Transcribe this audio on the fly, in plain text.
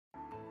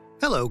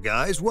Hello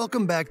guys,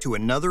 welcome back to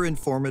another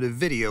informative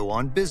video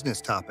on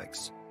business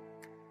topics.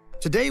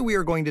 Today we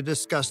are going to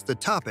discuss the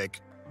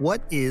topic,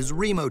 what is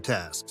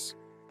Remotasks?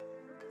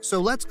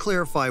 So let's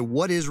clarify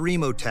what is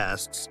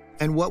Remotasks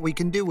and what we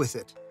can do with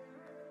it.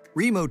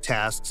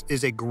 Remotasks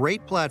is a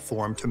great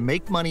platform to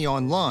make money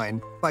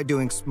online by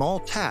doing small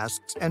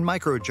tasks and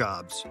micro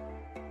jobs.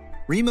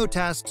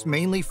 Remotasks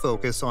mainly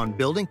focus on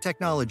building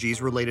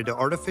technologies related to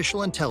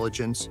artificial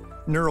intelligence,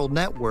 neural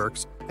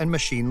networks, and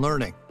machine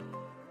learning.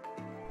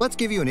 Let's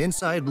give you an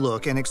inside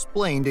look and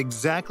explain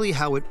exactly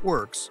how it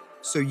works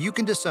so you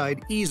can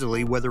decide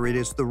easily whether it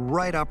is the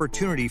right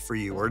opportunity for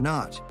you or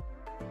not.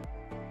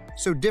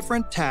 So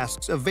different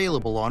tasks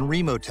available on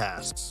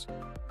Remotasks.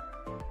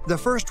 The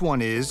first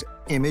one is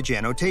image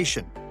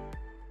annotation,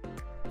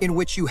 in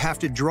which you have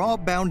to draw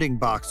bounding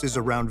boxes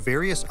around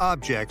various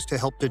objects to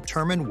help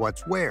determine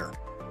what's where.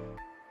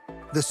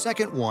 The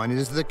second one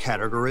is the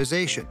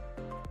categorization.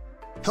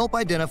 Help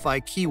identify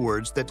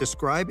keywords that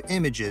describe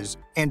images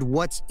and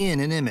what's in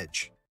an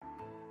image.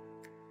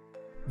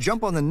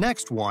 Jump on the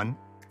next one,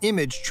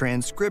 image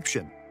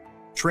transcription.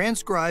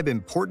 Transcribe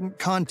important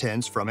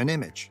contents from an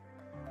image.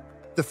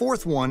 The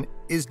fourth one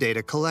is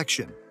data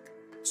collection.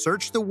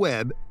 Search the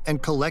web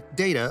and collect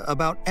data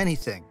about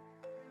anything.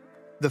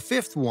 The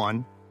fifth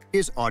one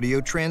is audio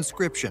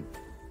transcription.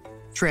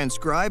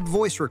 Transcribe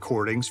voice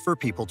recordings for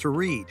people to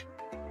read.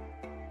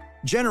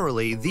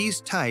 Generally, these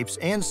types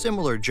and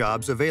similar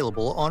jobs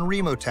available on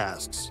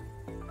Remotasks.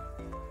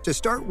 To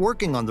start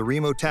working on the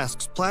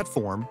Remotasks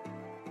platform,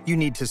 you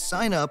need to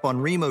sign up on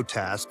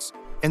Remotasks,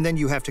 and then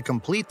you have to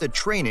complete the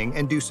training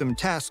and do some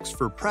tasks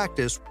for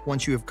practice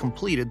once you have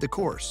completed the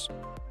course.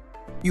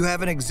 You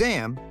have an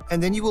exam,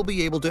 and then you will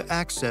be able to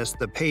access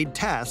the paid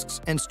tasks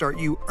and start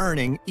you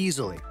earning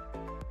easily.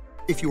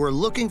 If you are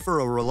looking for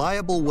a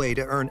reliable way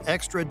to earn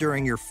extra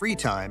during your free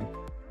time,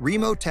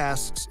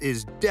 Remotasks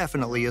is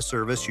definitely a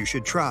service you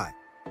should try.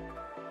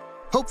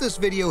 Hope this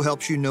video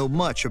helps you know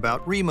much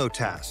about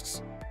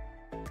Remotasks.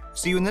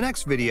 See you in the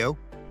next video.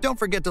 Don't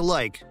forget to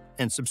like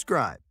and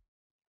subscribe.